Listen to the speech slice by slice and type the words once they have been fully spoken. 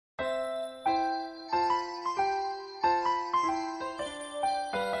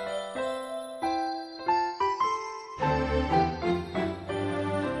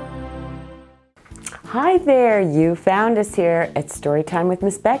Hi there, you found us here at Storytime with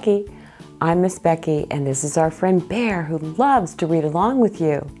Miss Becky. I'm Miss Becky and this is our friend Bear who loves to read along with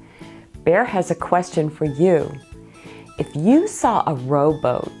you. Bear has a question for you. If you saw a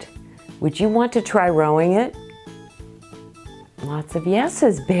rowboat, would you want to try rowing it? Lots of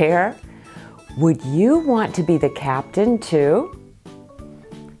yeses, Bear. Would you want to be the captain too?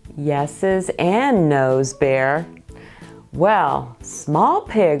 Yeses and nos, Bear. Well, Small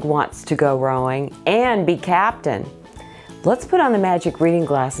Pig wants to go rowing and be captain. Let's put on the magic reading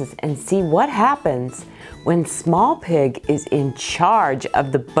glasses and see what happens when Small Pig is in charge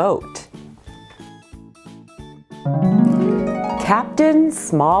of the boat. Captain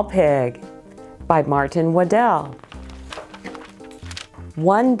Small Pig by Waddell.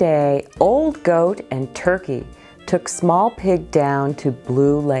 One day, Old Goat and Turkey took Small Pig down to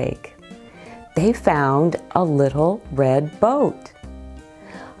Blue Lake. They found a little red boat.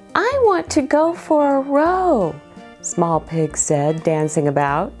 "I want to go for a row," Small Pig said, dancing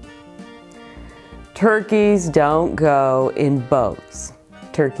about. "Turkeys don't go in boats,"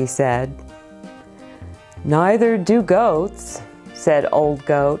 Turkey said. "Neither do goats," said Old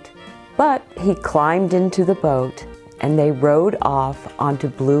Goat, but he climbed into the boat and they rowed off onto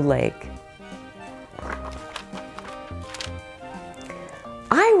Blue Lake.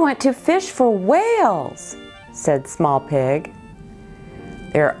 "I want to fish for whales," said Small Pig.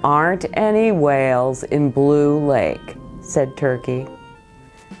 "There aren't any whales in Blue Lake," said Turkey.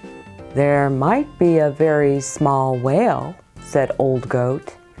 "There might be a very small whale," said Old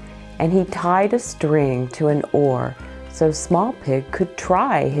Goat, and he tied a string to an oar so Small Pig could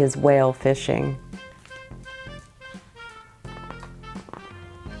try his whale fishing.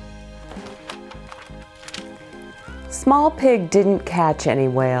 Small Pig didn't catch any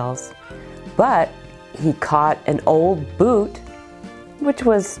whales, but he caught an old boot, which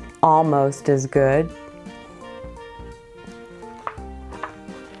was almost as good.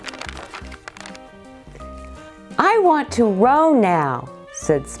 "I want to row now,"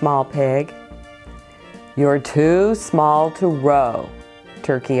 said Small Pig. "You're too small to row,"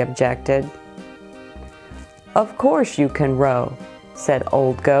 Turkey objected. "Of course you can row," said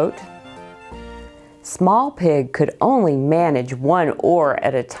Old Goat. Small Pig could only manage one oar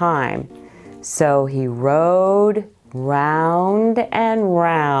at a time, so he rowed round and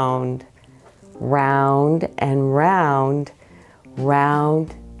round, round and round,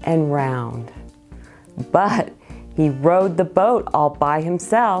 round and round. But he rowed the boat all by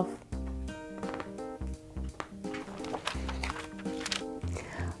himself.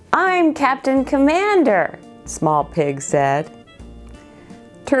 "I'm Captain Commander," Small Pig said.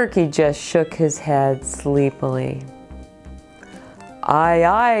 Turkey just shook his head sleepily. "Aye,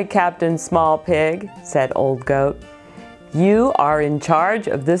 aye, Captain Small Pig," said Old Goat. "You are in charge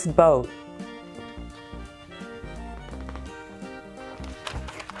of this boat."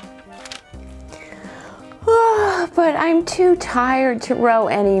 "Oh, but I'm too tired to row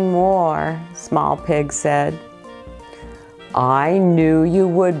anymore," Small Pig said. "I knew you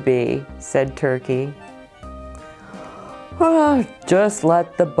would be," said Turkey. "Oh, just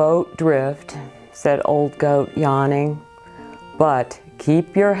let the boat drift," said Old Goat, yawning. "But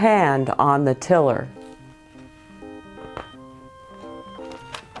keep your hand on the tiller."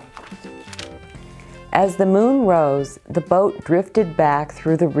 As the moon rose, the boat drifted back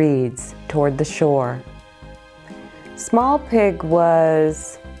through the reeds toward the shore. Small Pig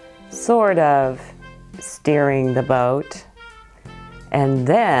was sort of steering the boat, and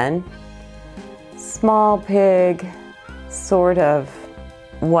then Small Pig sort of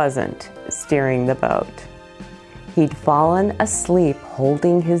wasn't steering the boat. He'd fallen asleep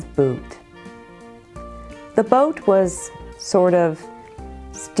holding his boot. The boat was sort of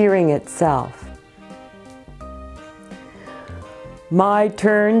steering itself. "My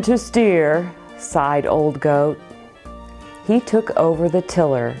turn to steer," sighed Old Goat. He took over the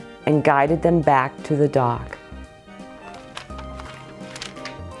tiller and guided them back to the dock.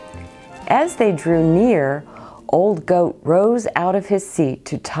 As they drew near, Old Goat rose out of his seat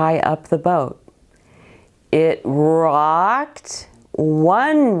to tie up the boat. It rocked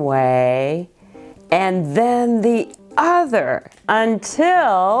one way and then the other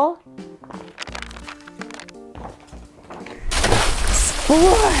until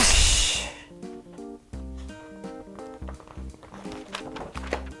sploosh!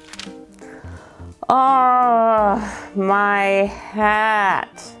 "Oh, my hat!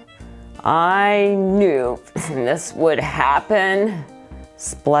 I knew this would happen,"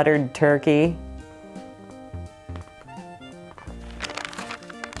 spluttered Turkey.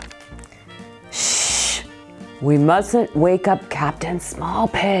 "Shh! We mustn't wake up Captain Small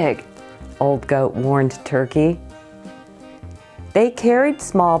Pig," Old Goat warned Turkey. They carried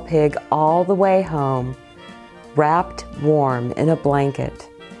Small Pig all the way home, wrapped warm in a blanket,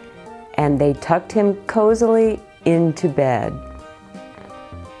 and they tucked him cozily into bed.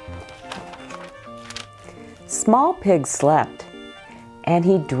 Small Pig slept, and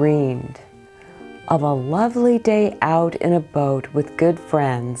he dreamed of a lovely day out in a boat with good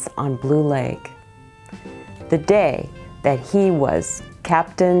friends on Blue Lake. The day that he was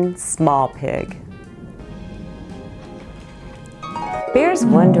Captain Small Pig. Bear's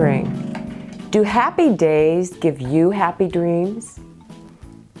wondering, do happy days give you happy dreams?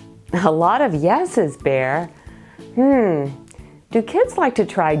 A lot of yeses, Bear. Do kids like to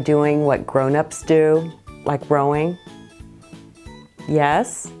try doing what grown-ups do, like rowing?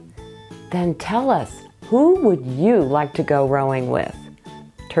 Yes? Then tell us, who would you like to go rowing with?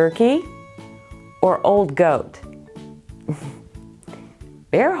 Turkey or Old Goat?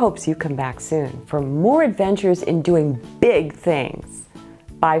 Bear hopes you come back soon for more adventures in doing big things.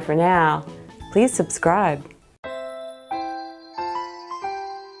 Bye for now. Please subscribe.